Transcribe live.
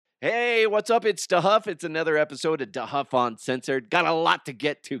Hey, what's up? It's DeHuff. It's another episode of DeHuff Uncensored. Got a lot to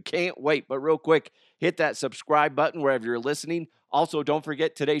get to. Can't wait. But real quick, hit that subscribe button wherever you're listening. Also, don't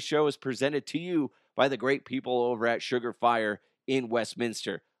forget today's show is presented to you by the great people over at Sugar Fire in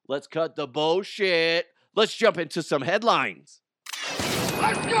Westminster. Let's cut the bullshit. Let's jump into some headlines.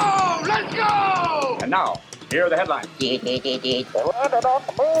 Let's go! Let's go! And now, here are the headlines.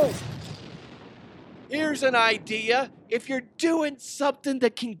 Here's an idea. If you're doing something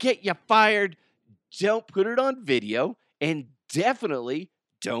that can get you fired, don't put it on video and definitely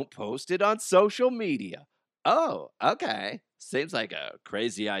don't post it on social media. Oh, okay. Seems like a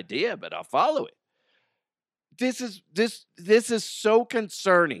crazy idea, but I'll follow it. This is so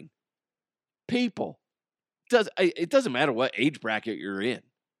concerning. People, it doesn't matter what age bracket you're in,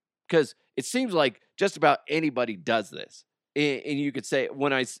 because it seems like just about anybody does this. And you could say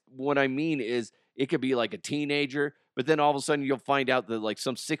what I mean is it could be like a teenager, but then all of a sudden you'll find out that like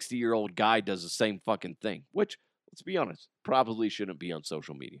some 60-year-old guy does the same fucking thing, which, let's be honest, probably shouldn't be on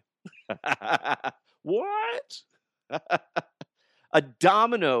social media. What? A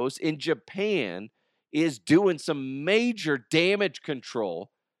Domino's in Japan is doing some major damage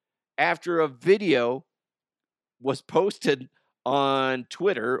control after a video was posted on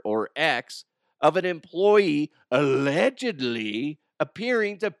Twitter or X of an employee allegedly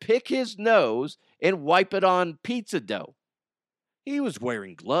appearing to pick his nose and wipe it on pizza dough. He was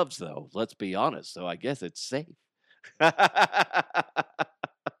wearing gloves, though, let's be honest, so I guess it's safe.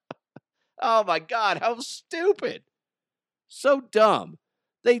 Oh my God, how stupid. So dumb.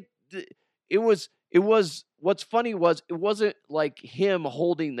 What's funny was it wasn't like him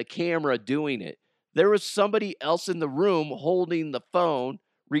holding the camera doing it. There was somebody else in the room holding the phone,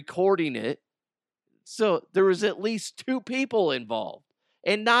 recording it. So there was at least two people involved.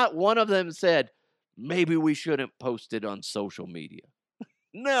 And not one of them said, maybe we shouldn't post it on social media.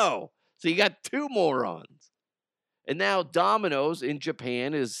 No. So you got two morons. And now Domino's in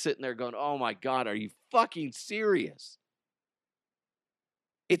Japan is sitting there going, oh my God, are you fucking serious?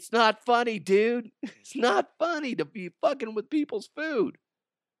 It's not funny, dude. It's not funny to be fucking with people's food.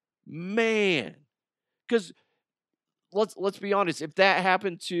 Man. Because let's be honest, if that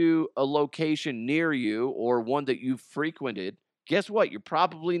happened to a location near you or one that you frequented, guess what? You're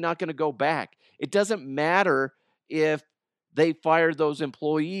probably not going to go back. It doesn't matter if they fired those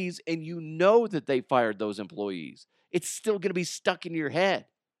employees and you know that they fired those employees. It's still going to be stuck in your head.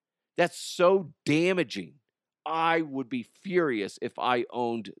 That's so damaging. I would be furious if I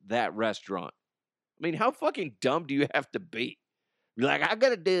owned that restaurant. I mean, how fucking dumb do you have to be? You're like, I'm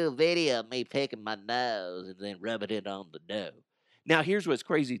going to do a video of me picking my nose and then rubbing it on the dough. Now, here's what's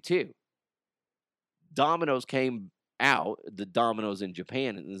crazy, too. Domino's came out, the Domino's in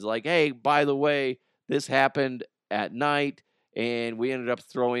Japan, and is like, hey, by the way, this happened at night, and we ended up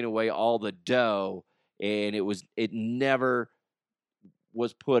throwing away all the dough, and it never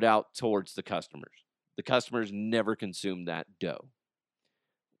was put out towards the customers. The customers never consumed that dough.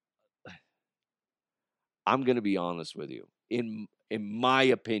 I'm going to be honest with you. In my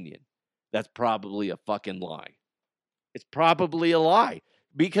opinion, that's probably a fucking lie. It's probably a lie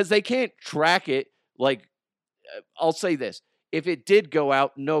because they can't track it. Like, I'll say this. If it did go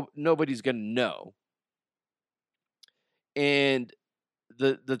out, nobody's going to know. And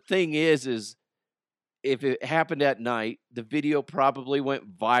the thing is if it happened at night, the video probably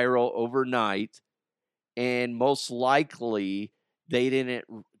went viral overnight, and most likely they didn't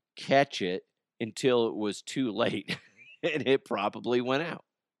catch it until it was too late, and it probably went out.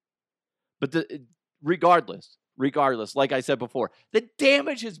 But regardless, like I said before, the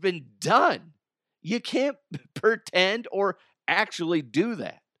damage has been done. You can't pretend or actually do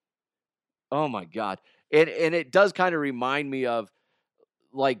that. Oh my God. And it does kind of remind me of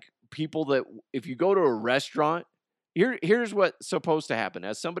like people that if you go to a restaurant, here's what's supposed to happen.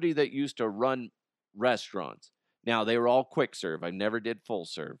 As somebody that used to run restaurants, now they were all quick serve. I never did full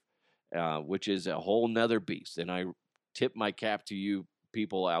serve, which is a whole nother beast. And I tip my cap to you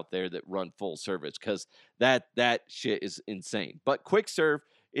people out there that run full service because that shit is insane. But quick serve,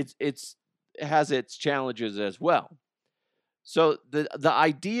 it has its challenges as well. So the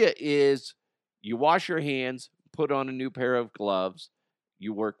idea is you wash your hands, put on a new pair of gloves,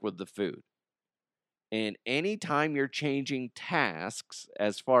 you work with the food. And anytime you're changing tasks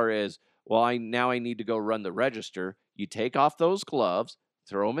as far as, well, I need to go run the register, you take off those gloves,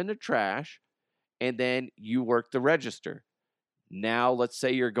 throw them in the trash, and then you work the register. Now, let's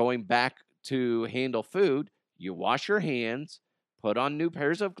say you're going back to handle food, you wash your hands, put on new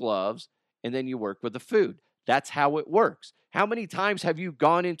pairs of gloves, and then you work with the food. That's how it works. How many times have you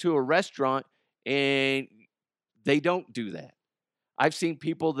gone into a restaurant and they don't do that? I've seen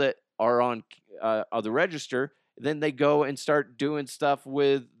people that are on the register, then they go and start doing stuff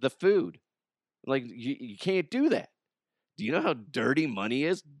with the food. Like, you can't do that. Do you know how dirty money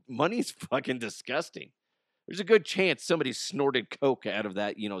is? Money's fucking disgusting. There's a good chance somebody snorted coke out of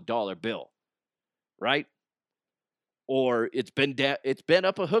that, dollar bill, right? Or it's been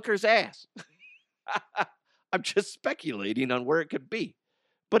up a hooker's ass. I'm just speculating on where it could be.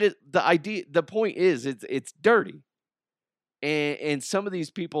 But the point is, it's dirty. And some of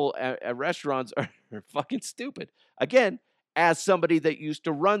these people at restaurants are fucking stupid. Again, as somebody that used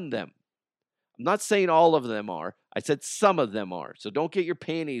to run them. I'm not saying all of them are. I said some of them are. So don't get your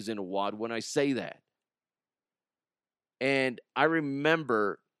panties in a wad when I say that. And I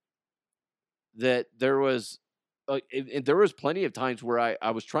remember that there was plenty of times where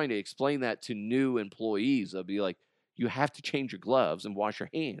I was trying to explain that to new employees. I'd be like, you have to change your gloves and wash your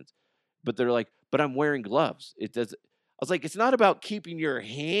hands. But they're like, but I'm wearing gloves. It does. I was like, it's not about keeping your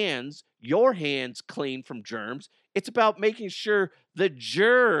hands clean from germs. It's about making sure the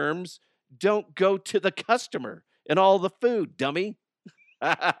germs don't go to the customer and all the food, dummy.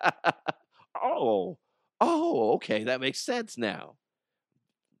 Oh, okay. That makes sense now.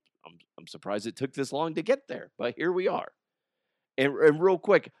 I'm surprised it took this long to get there, but here we are. And real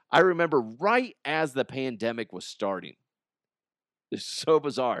quick, I remember right as the pandemic was starting. It's so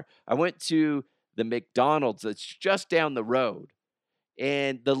bizarre. I went to the McDonald's that's just down the road,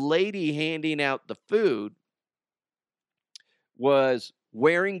 and the lady handing out the food was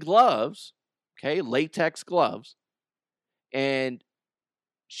wearing gloves, okay, latex gloves, and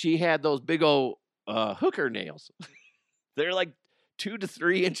she had those big old hooker nails. They're like 2 to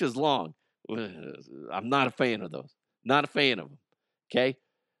 3 inches long. I'm not a fan of those. Not a fan of them. Okay.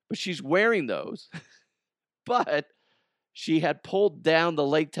 But she's wearing those. But she had pulled down the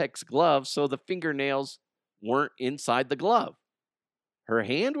latex glove so the fingernails weren't inside the glove. Her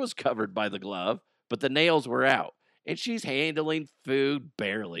hand was covered by the glove, but the nails were out. And she's handling food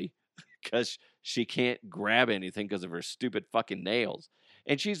barely because she can't grab anything because of her stupid fucking nails.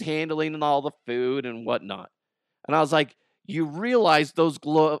 And she's handling all the food and whatnot. And I was like, you realize those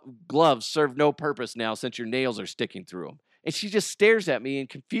gloves serve no purpose now since your nails are sticking through them. And she just stares at me in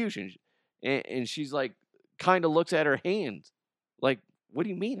confusion. And she's like, kind of looks at her hands. Like, what do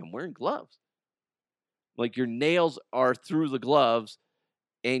you mean? I'm wearing gloves. Like, your nails are through the gloves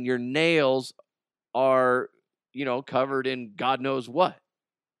and your nails are, covered in God knows what.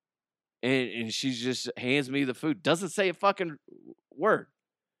 And she just hands me the food. Doesn't say a fucking word.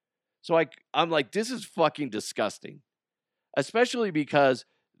 So I'm like, this is fucking disgusting. Especially because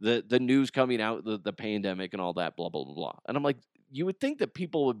the news coming out, the pandemic and all that, blah, blah, blah, blah. And I'm like, you would think that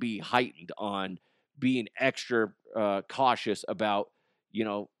people would be heightened on being extra cautious about,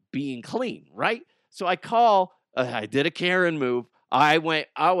 being clean, right? So I did a Karen move. I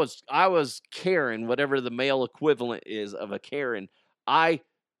was Karen, whatever the male equivalent is of a Karen. I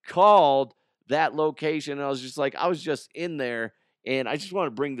called that location and I was just in there, and I just want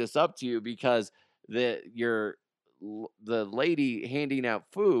to bring this up to you because the lady handing out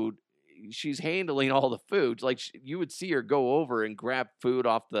food, she's handling all the food. Like, you would see her go over and grab food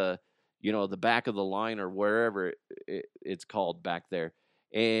off the back of the line or wherever it's called back there.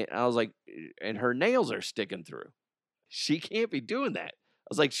 And I was like, and her nails are sticking through. She can't be doing that. I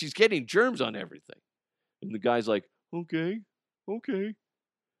was like, she's getting germs on everything. And the guy's like, okay. I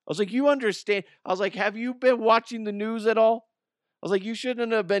was like, you understand? I was like, have you been watching the news at all? I was like, you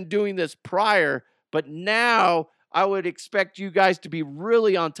shouldn't have been doing this prior, but now I would expect you guys to be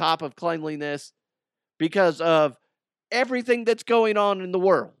really on top of cleanliness because of everything that's going on in the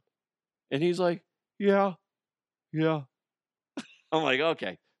world. And he's like, yeah. I'm like,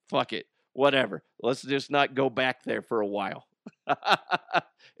 okay, fuck it. Whatever. Let's just not go back there for a while.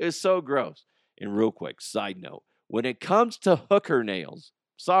 It was so gross. And real quick, side note, when it comes to hooker nails,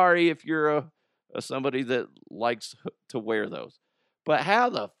 sorry if you're somebody that likes to wear those, but how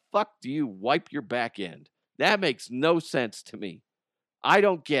the fuck do you wipe your back end? That makes no sense to me. I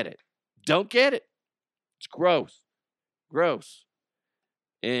don't get it. Don't get it. It's gross.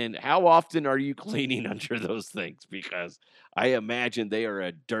 And how often are you cleaning under those things? Because I imagine they are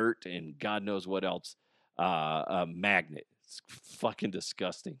a dirt and God knows what else a magnet. It's fucking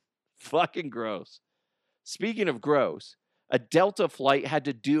disgusting. Fucking gross. Speaking of gross, a Delta flight had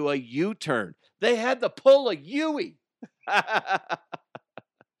to do a U-turn. They had to pull a Yui.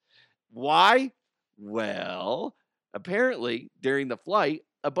 Why? Well, apparently during the flight,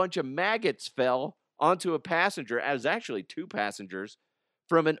 a bunch of maggots fell onto a passenger. It was actually 2 passengers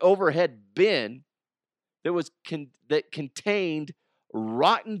from an overhead bin that contained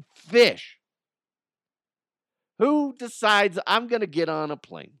rotten fish. Who decides I'm going to get on a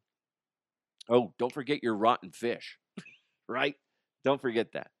plane? Oh, don't forget your rotten fish, right? Don't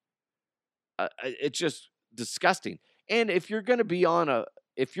forget that. It's just disgusting. And if you're going to be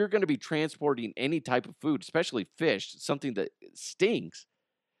if you're going to be transporting any type of food, especially fish, something that stinks,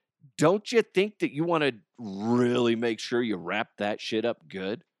 don't you think that you want to really make sure you wrap that shit up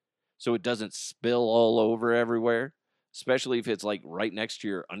good so it doesn't spill all over everywhere? Especially if it's like right next to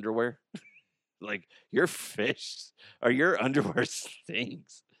your underwear. Like your fish or your underwear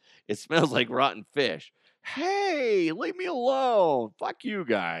stinks. It smells like rotten fish. Hey, leave me alone. Fuck you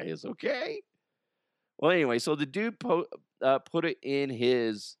guys, okay? Well, anyway, so the dude put it in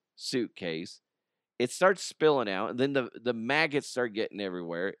his suitcase. It starts spilling out, and then the maggots start getting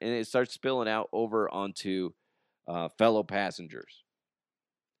everywhere, and it starts spilling out over onto fellow passengers.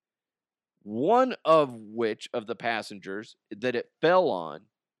 One of which of the passengers that it fell on,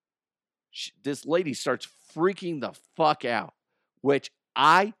 this lady starts freaking the fuck out, which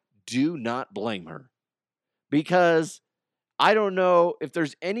I do not blame her, because I don't know if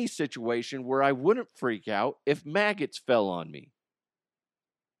there's any situation where I wouldn't freak out if maggots fell on me.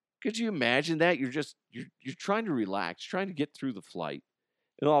 Could you imagine that? You're trying to relax, trying to get through the flight,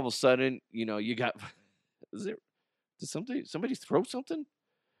 and all of a sudden, you got did somebody throw something?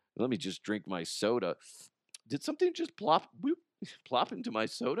 Let me just drink my soda. Did something just plop into my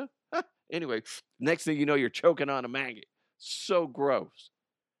soda? Anyway, next thing you know, you're choking on a maggot. So gross.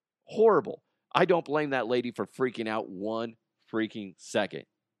 Horrible. I don't blame that lady for freaking out one freaking second.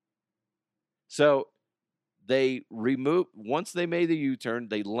 So once they made the U-turn,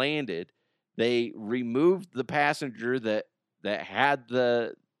 they landed, they removed the passenger that had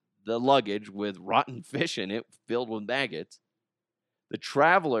the luggage with rotten fish in it filled with maggots. The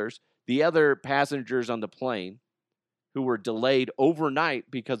travelers, the other passengers on the plane who were delayed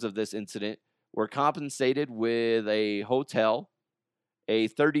overnight because of this incident, were compensated with a hotel, a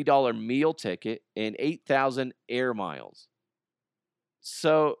 $30 meal ticket, and 8,000 air miles.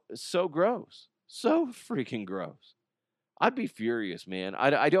 So gross. So freaking gross. I'd be furious, man.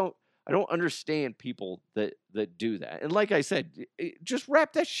 I don't understand people that do that. And like I said, just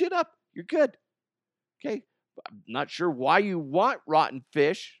wrap that shit up. You're good. Okay? I'm not sure why you want rotten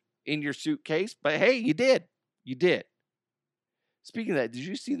fish in your suitcase, but hey, you did. You did. Speaking of that, did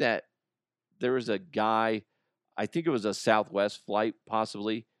you see that there was a guy, I think it was a Southwest flight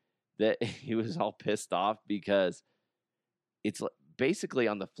possibly, that he was all pissed off because it's basically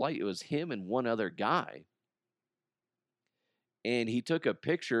on the flight, it was him and one other guy. And he took a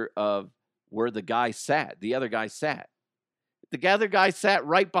picture of where the other guy sat. The other guy sat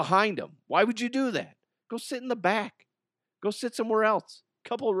right behind him. Why would you do that? Go sit in the back. Go sit somewhere else.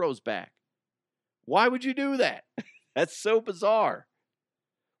 Couple rows back. Why would you do that? That's so bizarre.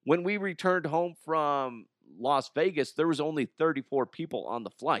 When we returned home from Las Vegas, there was only 34 people on the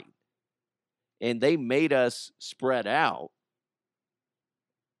flight. And they made us spread out.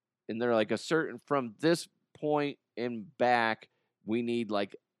 And they're like from this point and back, we need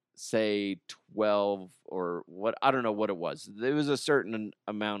like, say 12 or what, I don't know what it was. There was a certain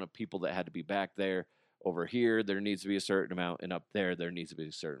amount of people that had to be back there. Over here, there needs to be a certain amount, and up there needs to be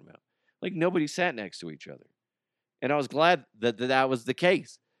a certain amount. Like nobody sat next to each other. And I was glad that was the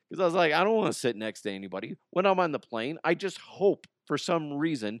case, because I was like, I don't want to sit next to anybody. When I'm on the plane, I just hope for some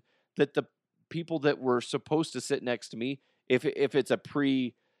reason that the people that were supposed to sit next to me, if it's a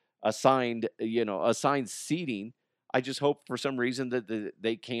assigned seating, I just hope for some reason that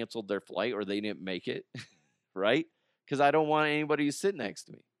they canceled their flight or they didn't make it, right? Because I don't want anybody to sit next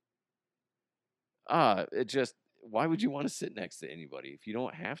to me. Why would you want to sit next to anybody if you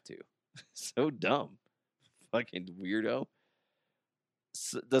don't have to? So dumb. Fucking weirdo.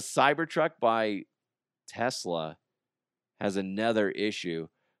 The Cybertruck by Tesla has another issue,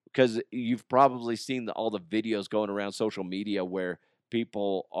 because you've probably seen all the videos going around social media where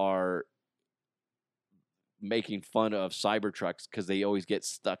people are making fun of Cybertrucks because they always get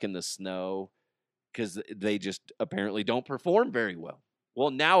stuck in the snow because they just apparently don't perform very well.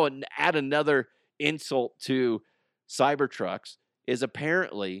 Well, now add another insult to Cybertrucks is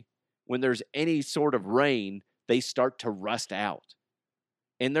apparently when there's any sort of rain, they start to rust out.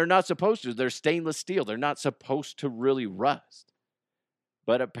 And they're not supposed to. They're stainless steel. They're not supposed to really rust.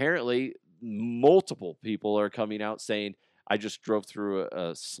 But apparently, multiple people are coming out saying, I just drove through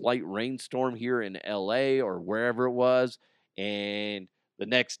a slight rainstorm here in LA or wherever it was, and the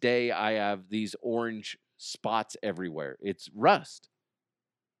next day I have these orange spots everywhere. It's rust.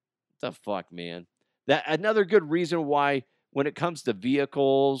 What the fuck, man? That another good reason why when it comes to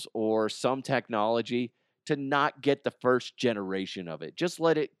vehicles or some technology, to not get the first generation of it. Just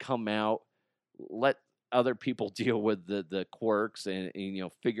let it come out. other people deal with the quirks and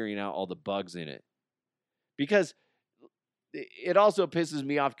figuring out all the bugs in it. Because it also pisses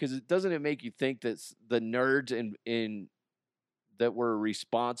me off because it make you think that the nerds in that were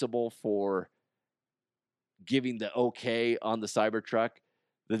responsible for giving the okay on the Cybertruck,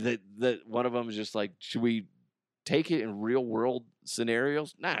 that one of them is just like, should we take it in real world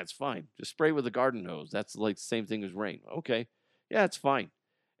scenarios? Nah, it's fine. Just spray with a garden hose. That's like the same thing as rain. Okay. Yeah, it's fine.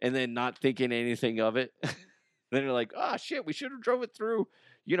 And then not thinking anything of it. Then you're like, oh shit, we should have drove it through,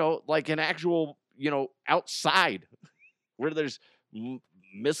 like an actual, outside where there's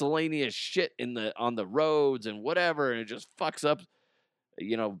miscellaneous shit on the roads and whatever, and it just fucks up,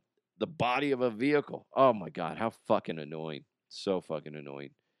 the body of a vehicle. Oh my God, how fucking annoying. So fucking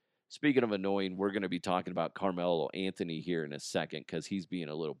annoying. Speaking of annoying, we're going to be talking about Carmelo Anthony here in a second because he's being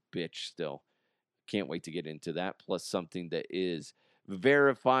a little bitch still. Can't wait to get into that. Plus something that is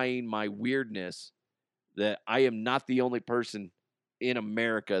verifying my weirdness that I am not the only person in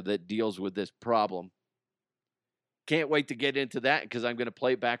America that deals with this problem. Can't wait to get into that because I'm going to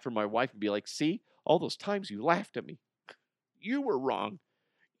play it back for my wife and be like, see, all those times you laughed at me. You were wrong.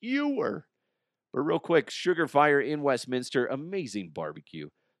 You were. But real quick, Sugar Fire in Westminster, amazing barbecue.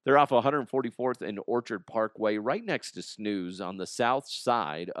 They're off 144th and Orchard Parkway, right next to Snooze on the south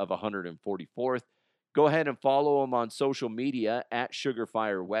side of 144th. Go ahead and follow them on social media at Sugar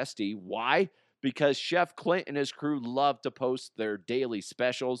Fire Westy. Why? Because Chef Clint and his crew love to post their daily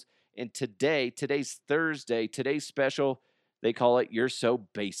specials. And today's Thursday, today's special, they call it You're So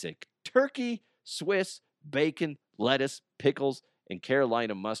Basic. Turkey, Swiss, bacon, lettuce, pickles, and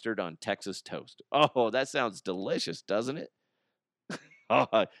Carolina mustard on Texas toast. Oh, that sounds delicious, doesn't it?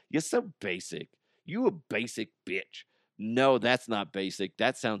 Oh, you're so basic. You a basic bitch. No, that's not basic.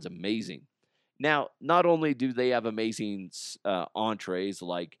 That sounds amazing. Now, not only do they have amazing entrees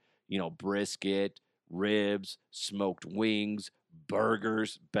like, brisket, ribs, smoked wings,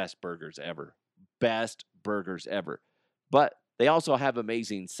 burgers, best burgers ever. Best burgers ever. But they also have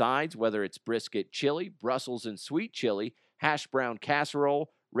amazing sides, whether it's brisket chili, Brussels and sweet chili, hash brown casserole,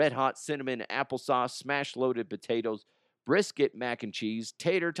 red hot cinnamon applesauce, smashed loaded potatoes, brisket mac and cheese,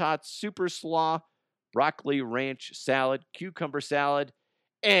 tater tots, super slaw, broccoli ranch salad, cucumber salad,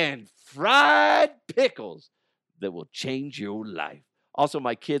 and fried pickles that will change your life. Also,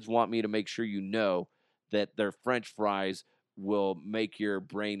 my kids want me to make sure you know that their French fries will make your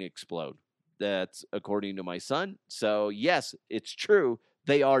brain explode. That's according to my son. So, yes, it's true.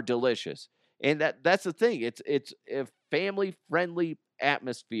 They are delicious. And that's the thing. It's a family-friendly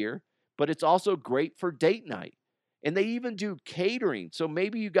atmosphere, but it's also great for date night. And they even do catering. So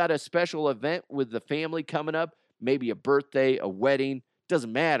maybe you got a special event with the family coming up, maybe a birthday, a wedding,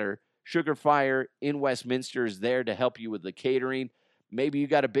 doesn't matter. Sugar Fire in Westminster is there to help you with the catering. Maybe you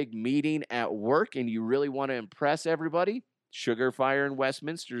got a big meeting at work and you really want to impress everybody. Sugar Fire in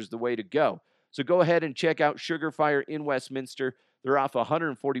Westminster is the way to go. So go ahead and check out Sugar Fire in Westminster. They're off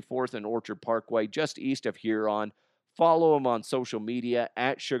 144th and Orchard Parkway, just east of Huron. Follow them on social media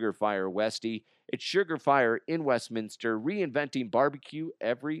at Sugar Fire Westy. It's Sugar Fire in Westminster, reinventing barbecue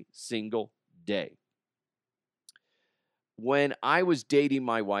every single day. When I was dating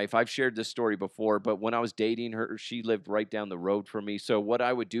my wife, I've shared this story before, but when I was dating her, she lived right down the road from me. So what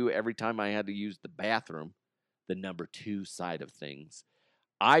I would do every time I had to use the bathroom, the number 2 side of things,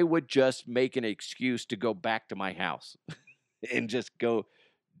 I would just make an excuse to go back to my house and just go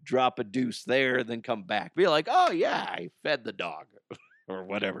drop a deuce there, then come back. Be like, oh yeah, I fed the dog or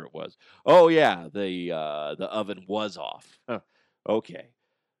whatever it was. Oh yeah, the oven was off. Okay.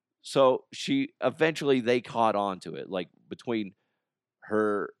 So they caught on to it, like between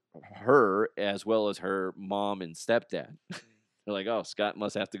her as well as her mom and stepdad. They're like, oh, Scott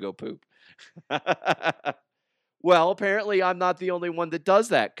must have to go poop. Well, apparently I'm not the only one that does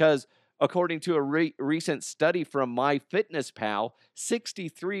that because according to a recent study from MyFitnessPal,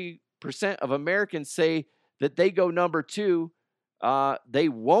 63% of Americans say that they go number 2. They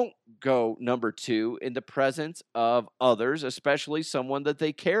won't go number 2 in the presence of others, especially someone that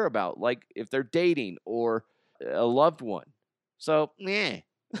they care about, like if they're dating or a loved one. So,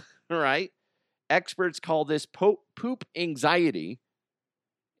 right? Experts call this poop anxiety,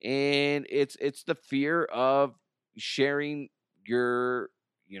 and it's the fear of sharing your,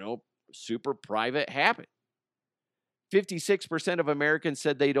 super private habit. 56% of Americans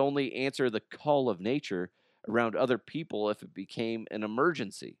said they'd only answer the call of nature around other people if it became an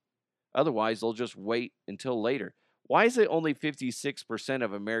emergency. Otherwise, they'll just wait until later. Why is it only 56%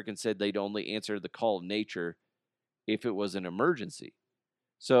 of Americans said they'd only answer the call of nature if it was an emergency?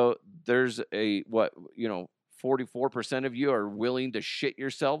 So there's a, 44% of you are willing to shit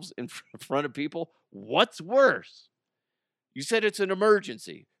yourselves in front of people. What's worse? You said it's an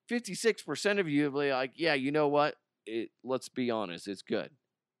emergency. 56% of you will be like, yeah, you know what? Let's be honest, it's good.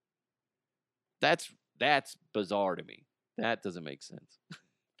 That's bizarre to me. That doesn't make sense.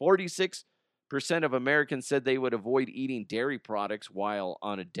 46% of Americans said they would avoid eating dairy products while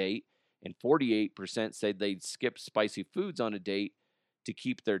on a date, and 48% said they'd skip spicy foods on a date to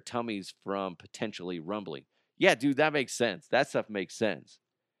keep their tummies from potentially rumbling. Yeah, dude, that makes sense. That stuff makes sense.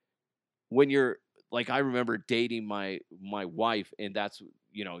 When you're like, I remember dating my wife, and that's,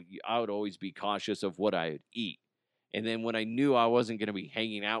 I would always be cautious of what I would eat. And then when I knew I wasn't going to be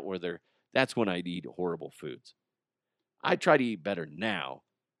hanging out with her, that's when I'd eat horrible foods. I try to eat better now.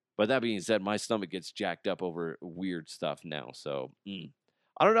 But that being said, my stomach gets jacked up over weird stuff now. So,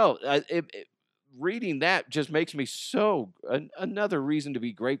 I don't know. Reading that just makes me another reason to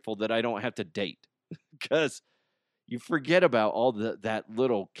be grateful that I don't have to date. Because you forget about all that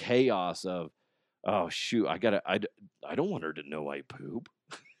little chaos of, oh, shoot, I don't want her to know I poop.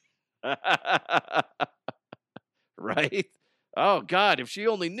 Right? Oh, God, if she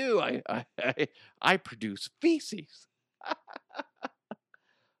only knew I produce feces.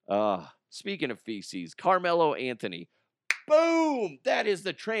 Speaking of feces, Carmelo Anthony. Boom! That is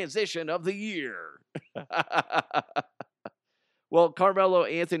the transition of the year. Well, Carmelo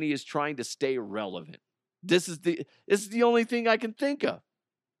Anthony is trying to stay relevant. This is the only thing I can think of.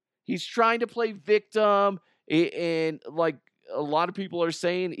 He's trying to play victim, and like a lot of people are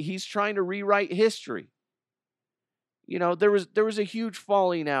saying, he's trying to rewrite history. There was a huge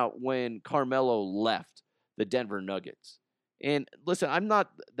falling out when Carmelo left the Denver Nuggets. And listen, I'm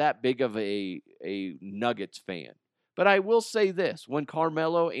not that big of a Nuggets fan. But I will say this. When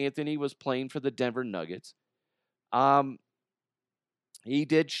Carmelo Anthony was playing for the Denver Nuggets, he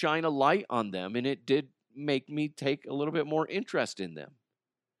did shine a light on them, and it did make me take a little bit more interest in them.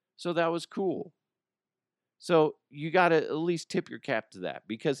 So that was cool. So you got to at least tip your cap to that,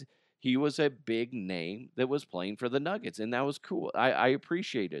 because he was a big name that was playing for the Nuggets, and that was cool. I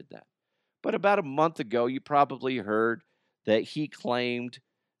appreciated that. But about a month ago, you probably heard that he claimed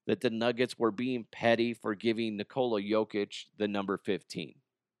that the Nuggets were being petty for giving Nikola Jokic the number 15.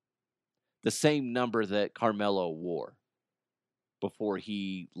 The same number that Carmelo wore before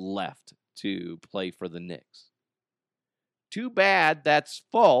he left to play for the Knicks. Too bad that's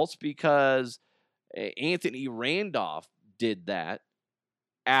false, because Anthony Randolph did that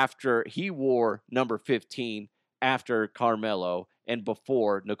after he wore number 15 after Carmelo and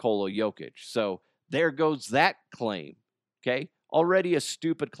before Nikola Jokic. So there goes that claim. Okay? Already a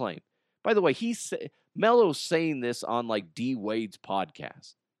stupid claim. By the way, Melo's saying this on like D Wade's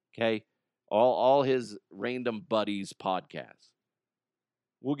podcast. Okay? All his random buddies' podcasts.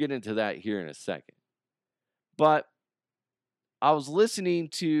 We'll get into that here in a second. But I was listening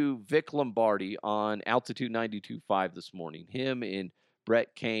to Vic Lombardi on Altitude 92.5 this morning. Him and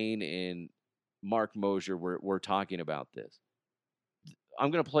Brett Kane and Marc Moser were talking about this.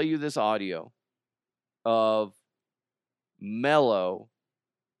 I'm going to play you this audio of Melo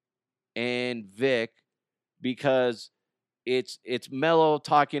and Vic, because it's Melo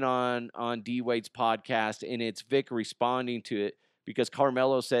talking on D Wade's podcast, and it's Vic responding to it because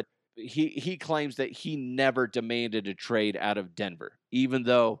Carmelo said he claims that he never demanded a trade out of Denver, even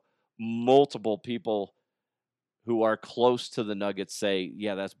though multiple people who are close to the Nuggets say,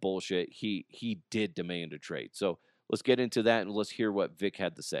 yeah, that's bullshit. He did demand a trade. So let's get into that, and let's hear what Vic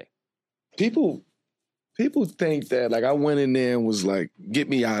had to say. People think that, like, I went in there and was like, get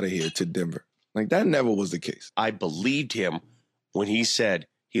me out of here to Denver. Like, that never was the case. I believed him when he said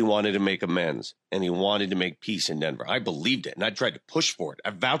he wanted to make amends and he wanted to make peace in Denver. I believed it, and I tried to push for it.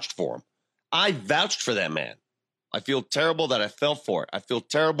 I vouched for him. I vouched for that man. I feel terrible that I fell for it. I feel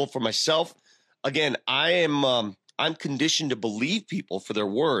terrible for myself. Again, I'm conditioned to believe people for their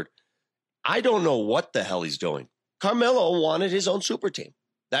word. I don't know what the hell he's doing. Carmelo wanted his own super team.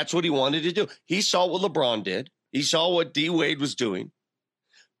 That's what he wanted to do. He saw what LeBron did. He saw what D Wade was doing.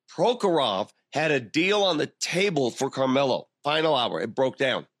 Prokhorov had a deal on the table for Carmelo. Final hour, it broke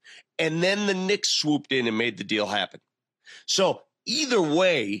down. And then the Knicks swooped in and made the deal happen. So either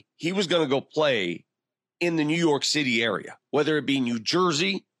way, he was going to go play in the New York City area, whether it be New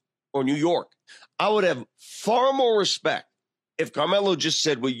Jersey or New York. I would have far more respect if Carmelo just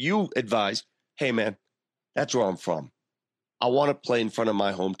said what you advised. Hey, man, that's where I'm from. I want to play in front of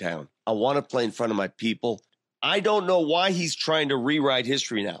my hometown. I want to play in front of my people. I don't know why he's trying to rewrite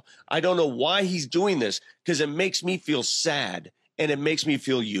history now. I don't know why he's doing this, because it makes me feel sad and it makes me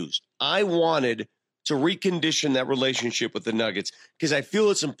feel used. I wanted to recondition that relationship with the Nuggets, because I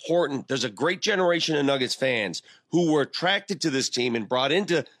feel it's important. There's a great generation of Nuggets fans who were attracted to this team and brought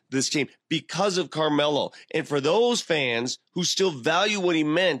into this team because of Carmelo. And for those fans who still value what he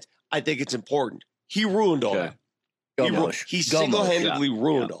meant, I think it's important. He ruined all that. He single-handedly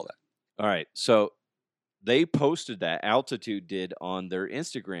ruined all that. All right. So they posted that, Altitude did, on their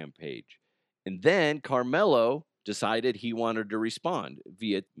Instagram page. And then Carmelo decided he wanted to respond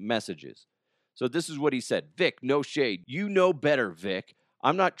via messages. So this is what he said. Vic, no shade. You know better, Vic.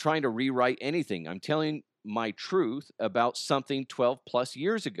 I'm not trying to rewrite anything. I'm telling my truth about something 12 plus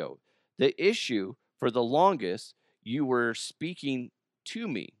years ago. The issue, for the longest, you were speaking to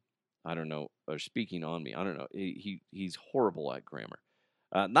me. I don't know, or speaking on me. I don't know. He's horrible at grammar.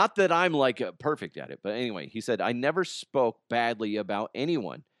 Not that I'm like perfect at it, but anyway, he said, I never spoke badly about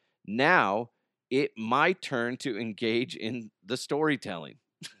anyone. Now it's my turn to engage in the storytelling.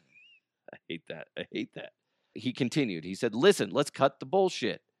 I hate that. He continued. He said, listen, let's cut the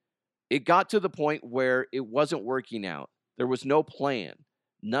bullshit. It got to the point where it wasn't working out. There was no plan.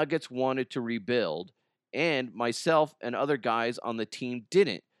 Nuggets wanted to rebuild, and myself and other guys on the team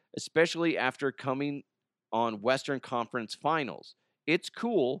didn't, especially after coming on Western Conference Finals. It's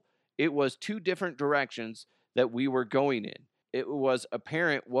cool. It was two different directions that we were going in. It was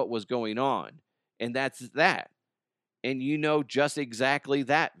apparent what was going on, and that's that. And you know just exactly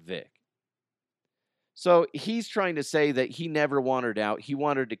that, Vic. So he's trying to say that he never wanted out. He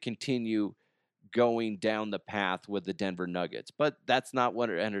wanted to continue going down the path with the Denver Nuggets. But that's not what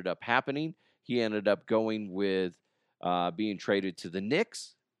ended up happening. He ended up going with being traded to the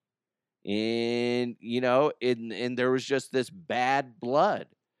Knicks. And, you know, and there was just this bad blood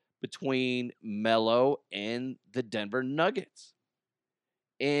between Melo and the Denver Nuggets.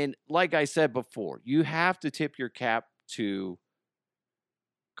 And like I said before, you have to tip your cap to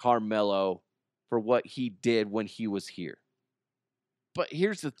Carmelo for what he did when he was here. But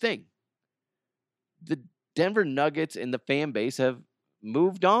here's the thing. The Denver Nuggets and the fan base have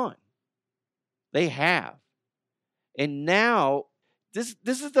moved on. They have. And now, this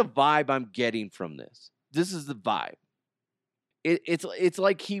is the vibe I'm getting from this. This is the vibe. It's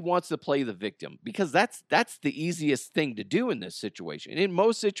like he wants to play the victim, because that's the easiest thing to do in this situation. In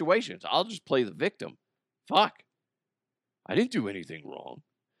most situations, I'll just play the victim. Fuck. I didn't do anything wrong.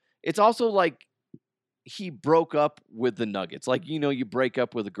 It's also like he broke up with the Nuggets. Like, you know, you break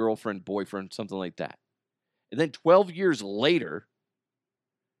up with a girlfriend, boyfriend, something like that. And then 12 years later,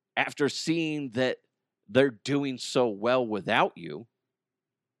 after seeing that they're doing so well without you,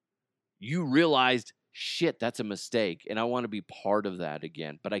 you realized, shit, that's a mistake, and I want to be part of that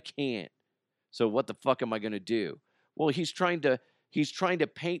again, but I can't. So what the fuck am I going to do? Well, he's trying to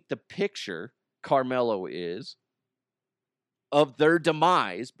paint the picture, Carmelo is, of their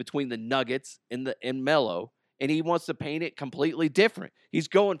demise between the Nuggets and Melo, and he wants to paint it completely different. He's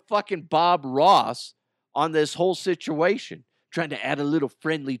going fucking Bob Ross on this whole situation, trying to add a little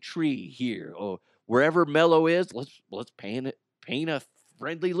friendly tree here, or wherever Melo is, let's paint a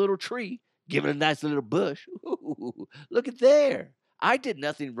friendly little tree, give it a nice little bush. Ooh, look at there. I did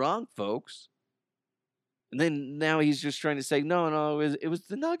nothing wrong, folks. And then now he's just trying to say, no, it was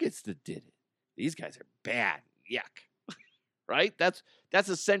the Nuggets that did it. These guys are bad. Yuck. Right? That's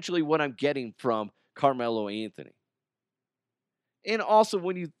essentially what I'm getting from Carmelo Anthony. And also,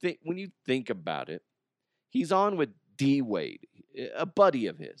 when you think about it, he's on with D Wade, a buddy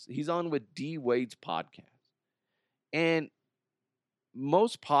of his. He's on with D Wade's podcast. And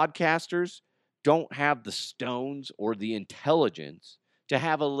most podcasters don't have the stones or the intelligence to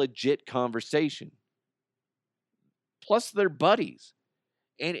have a legit conversation. Plus, they're buddies.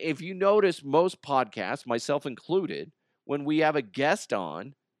 And if you notice, most podcasts, myself included, when we have a guest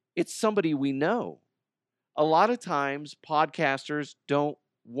on, it's somebody we know. A lot of times, podcasters don't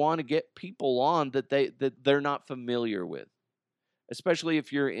want to get people on that they're not familiar with, especially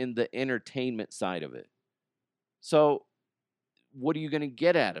if you're in the entertainment side of it. So, what are you going to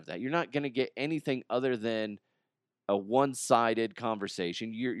get out of that? You're not going to get anything other than a one-sided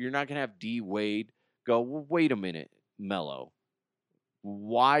conversation. You're not going to have D Wade go, well, wait a minute, Melo.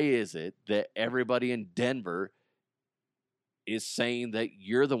 Why is it that everybody in Denver is saying that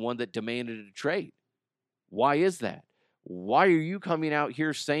you're the one that demanded a trade? Why is that? Why are you coming out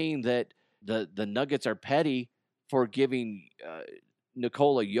here saying that the Nuggets are petty for giving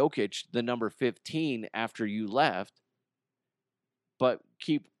Nikola Jokic the number 15 after you left? But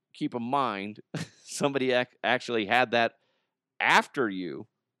keep in mind, somebody actually had that after you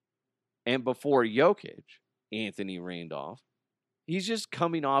and before Jokic, Anthony Randolph. He's just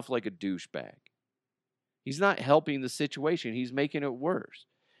coming off like a douchebag. He's not helping the situation. He's making it worse.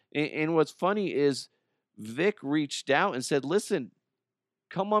 And what's funny is Vic reached out and said, listen,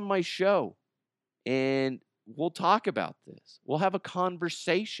 come on my show and we'll talk about this. We'll have a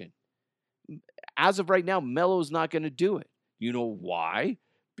conversation. As of right now, Melo's not going to do it. You know why?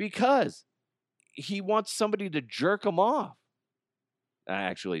 Because he wants somebody to jerk him off. I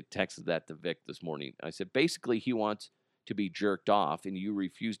actually texted that to Vic this morning. I said, basically, he wants to be jerked off, and you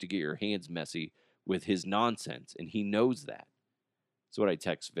refuse to get your hands messy with his nonsense, and he knows that. That's what I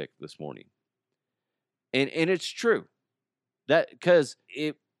text Vic this morning. And it's true. That because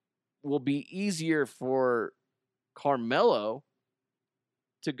it will be easier for Carmelo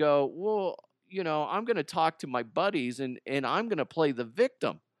to go, well, you know, I'm going to talk to my buddies and I'm going to play the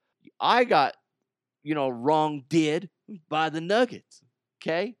victim. I got, you know, wrong did by the Nuggets.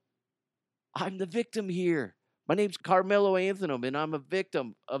 Okay? I'm the victim here. My name's Carmelo Anthony, and I'm a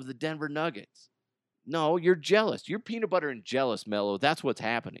victim of the Denver Nuggets. No, you're jealous. You're peanut butter and jealous, Melo. That's what's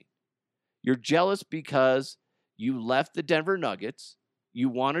happening. You're jealous because you left the Denver Nuggets. You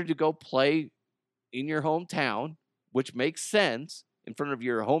wanted to go play in your hometown, which makes sense, in front of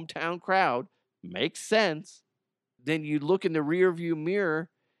your hometown crowd. Makes sense. Then you look in the rearview mirror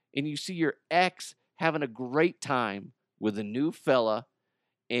and you see your ex having a great time with a new fella,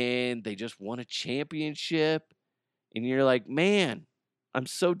 and they just won a championship. And you're like, man, I'm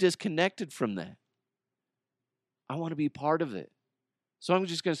so disconnected from that. I want to be part of it. So I'm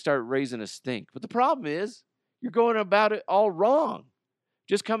just going to start raising a stink. But the problem is, you're going about it all wrong.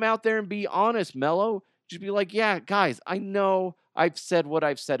 Just come out there and be honest, Melo. Just be like, yeah, guys, I know I've said what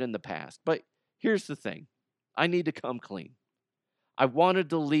I've said in the past. But here's the thing. I need to come clean. I wanted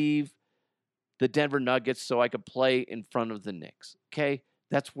to leave the Denver Nuggets so I could play in front of the Knicks. Okay?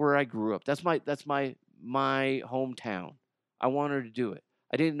 That's where I grew up. That's my hometown. I wanted to do it.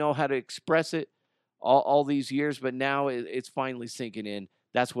 I didn't know how to express it all these years, but now it's finally sinking in.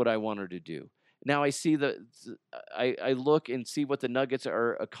 That's what I wanted to do. Now I see I look and see what the Nuggets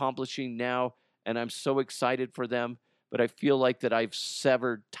are accomplishing now, and I'm so excited for them. But I feel like that I've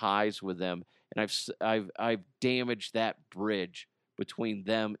severed ties with them, and I've damaged that bridge between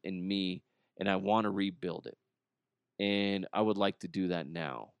them and me, and I want to rebuild it. And I would like to do that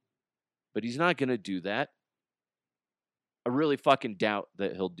now. But he's not going to do that. I really fucking doubt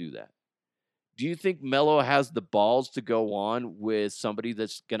that he'll do that. Do you think Melo has the balls to go on with somebody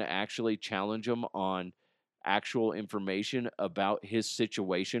that's going to actually challenge him on actual information about his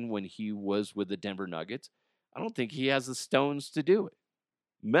situation when he was with the Denver Nuggets? I don't think he has the stones to do it.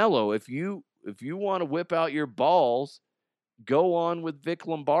 Melo, if you want to whip out your balls, go on with Vic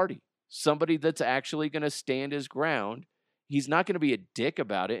Lombardi. Somebody that's actually going to stand his ground. He's not going to be a dick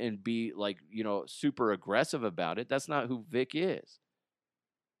about it and be like, you know, super aggressive about it. That's not who Vic is.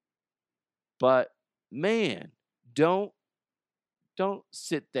 But man, don't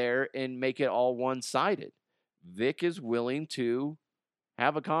sit there and make it all one-sided. Vic is willing to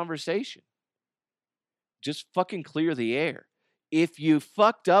have a conversation. Just fucking clear the air. If you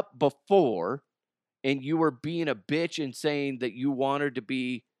fucked up before and you were being a bitch and saying that you wanted to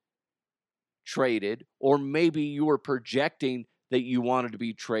be traded, or maybe you were projecting that you wanted to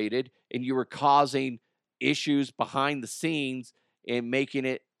be traded and you were causing issues behind the scenes and making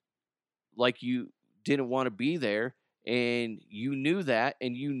it like you didn't want to be there, and you knew that,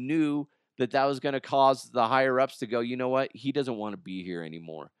 and you knew that that was going to cause the higher-ups to go, you know what, he doesn't want to be here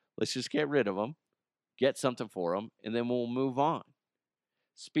anymore. Let's just get rid of him, get something for him, and then we'll move on.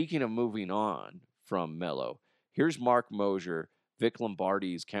 Speaking of moving on from Melo, here's Marc Moser, Vic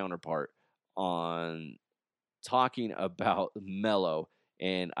Lombardi's counterpart, on talking about Melo.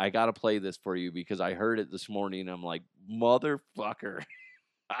 And I got to play this for you because I heard it this morning, and I'm like, motherfucker.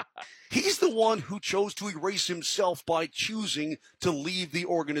 He's the one who chose to erase himself by choosing to leave the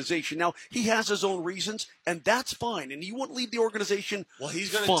organization. Now, he has his own reasons, and that's fine. And he won't leave the organization. Well,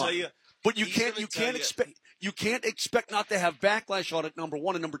 he's going to tell you. But you can't expect not to have backlash on it, number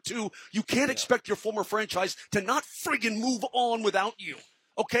one. And number two, you can't expect your former franchise to not friggin' move on without you.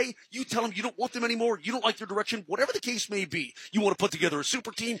 Okay? You tell them you don't want them anymore. You don't like their direction, whatever the case may be. You want to put together a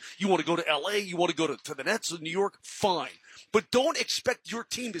super team. You want to go to L.A. You want to go to the Nets in New York. Fine. But don't expect your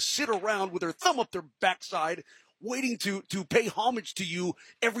team to sit around with their thumb up their backside waiting to pay homage to you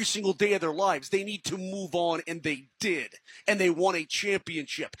every single day of their lives. They need to move on, and they did. And they won a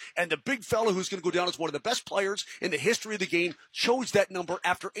championship. And the big fella who's going to go down as one of the best players in the history of the game chose that number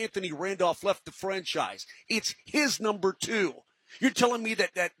after Anthony Randolph left the franchise. It's his number 2. You're telling me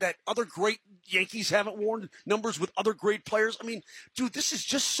that other great Yankees haven't worn numbers with other great players? I mean, dude, this is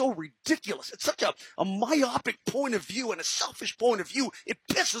just so ridiculous. It's such a myopic point of view and a selfish point of view. It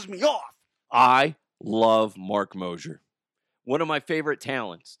pisses me off. I love Marc Moser. One of my favorite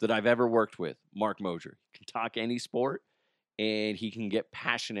talents that I've ever worked with, Marc Moser. He can talk any sport, and he can get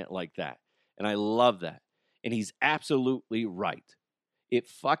passionate like that. And I love that. And he's absolutely right. It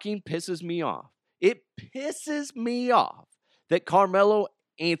fucking pisses me off. It pisses me off that Carmelo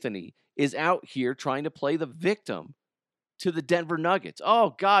Anthony is out here trying to play the victim to the Denver Nuggets.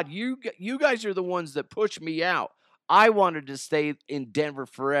 Oh, God, you guys are the ones that pushed me out. I wanted to stay in Denver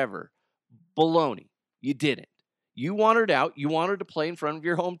forever. Baloney. You didn't. You wanted out. You wanted to play in front of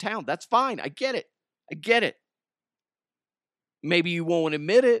your hometown. That's fine. I get it. I get it. Maybe you won't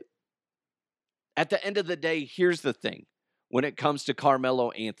admit it. At the end of the day, here's the thing. When it comes to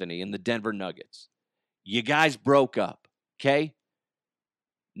Carmelo Anthony and the Denver Nuggets, you guys broke up, okay?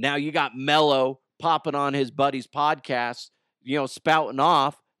 Now you got Melo popping on his buddy's podcast, spouting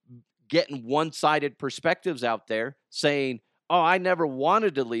off, getting one-sided perspectives out there, saying, oh, I never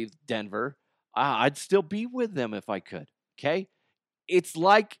wanted to leave Denver. I'd still be with them if I could, okay? It's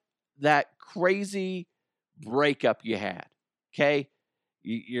like that crazy breakup you had, okay?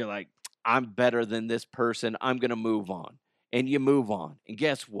 You're like, I'm better than this person. I'm going to move on. And you move on. And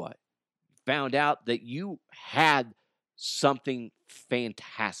guess what? Found out that you had something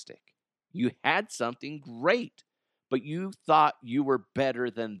fantastic. You had something great, but you thought you were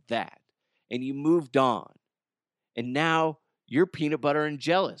better than that. And you moved on. And now you're peanut butter and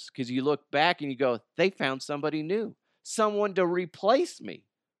jealous because you look back and you go, they found somebody new, someone to replace me.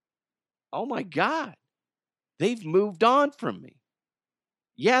 Oh my God. They've moved on from me.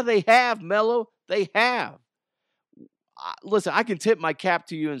 Yeah, they have, Melo. They have. Listen, I can tip my cap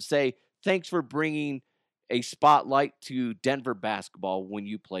to you and say, thanks for bringing a spotlight to Denver basketball when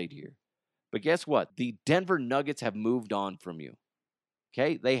you played here. But guess what? The Denver Nuggets have moved on from you.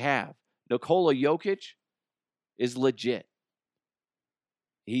 Okay? They have. Nikola Jokic is legit.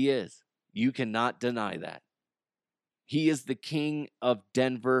 He is. You cannot deny that. He is the king of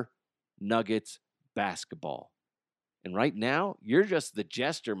Denver Nuggets basketball. And right now, you're just the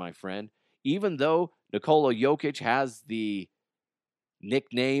jester, my friend. Even though Nikola Jokic has the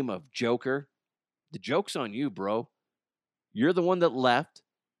nickname of Joker, the joke's on you, bro. You're the one that left.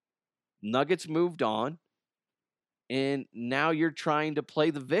 Nuggets moved on. And now you're trying to play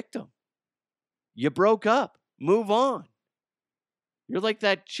the victim. You broke up. Move on. You're like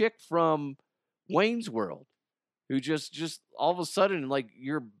that chick from Wayne's World who just all of a sudden, like,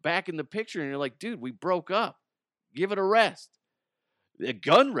 you're back in the picture and you're like, dude, we broke up. Give it a rest. A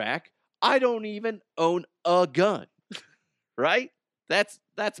gun rack? I don't even own a gun. Right? That's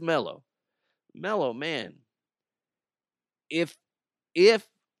Melo. Melo, man. If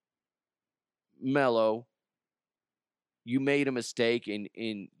Melo, you made a mistake and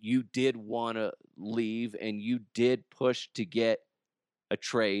you did want to leave and you did push to get a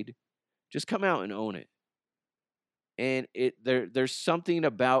trade, just come out and own it. And there's something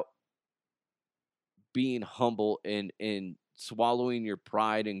about being humble and swallowing your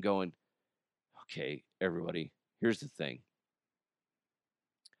pride and going, okay, everybody, here's the thing.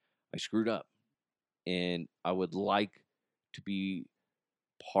 I screwed up. And I would like to be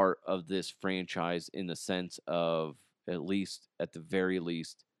part of this franchise in the sense of, at the very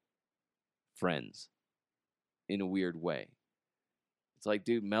least, friends in a weird way. It's like,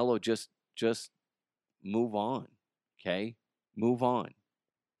 dude, Melo, just move on, okay? Move on.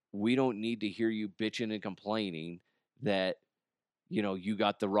 We don't need to hear you bitching and complaining that, you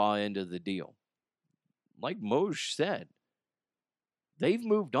got the raw end of the deal. Like Moser said, they've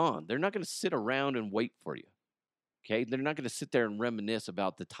moved on. They're not going to sit around and wait for you. Okay? They're not going to sit there and reminisce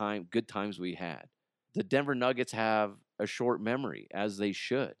about the good times we had. The Denver Nuggets have a short memory, as they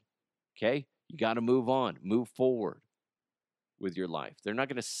should. Okay? You got to move on. Move forward with your life. They're not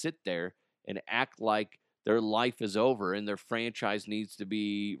going to sit there and act like their life is over and their franchise needs to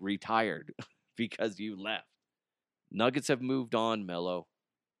be retired because you left. Nuggets have moved on, Melo.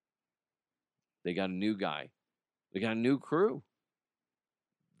 They got a new guy. They got a new crew.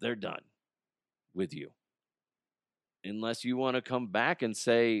 They're done with you. Unless you want to come back and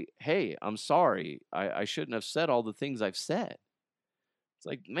say, hey, I'm sorry. I shouldn't have said all the things I've said. It's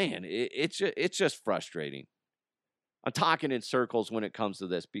like, man, it's just frustrating. I'm talking in circles when it comes to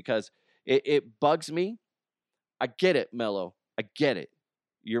this because it bugs me. I get it, Melo. I get it.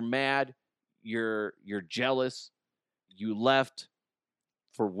 You're mad. You're jealous. You left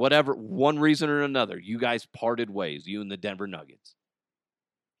for whatever, one reason or another. You guys parted ways, you and the Denver Nuggets.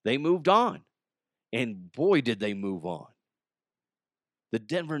 They moved on. And boy, did they move on. The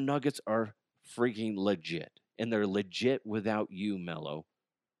Denver Nuggets are freaking legit. And they're legit without you, Melo.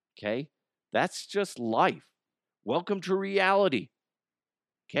 Okay? That's just life. Welcome to reality.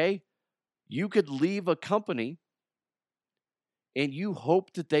 Okay? You could leave a company and you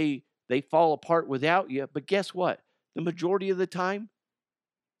hope that they fall apart without you. But guess what? The majority of the time,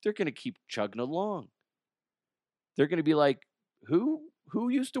 they're going to keep chugging along. They're going to be like, who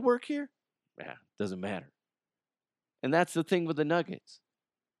used to work here? Yeah, doesn't matter. And that's the thing with the Nuggets.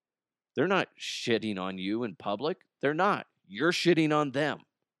 They're not shitting on you in public. They're not. You're shitting on them.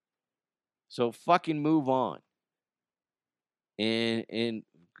 So fucking move on. And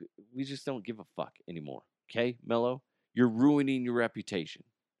we just don't give a fuck anymore. Okay, Melo? You're ruining your reputation.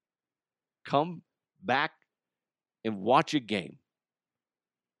 Come back and watch a game.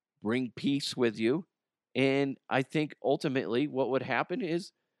 Bring peace with you. And I think ultimately what would happen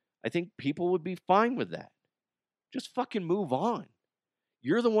is I think people would be fine with that. Just fucking move on.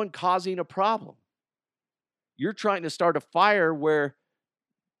 You're the one causing a problem. You're trying to start a fire where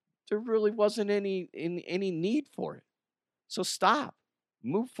there really wasn't any need for it. So stop.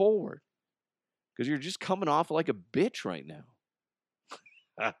 Move forward. Because you're just coming off like a bitch right now.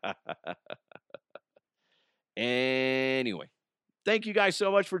 Anyway, thank you guys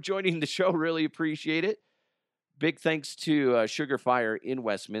so much for joining the show. Really appreciate it. Big thanks to Sugar Fire in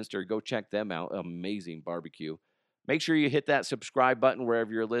Westminster. Go check them out. Amazing barbecue. Make sure you hit that subscribe button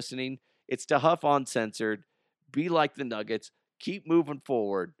wherever you're listening. It's to Huff Uncensored. Be like the Nuggets. Keep moving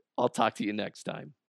forward. I'll talk to you next time.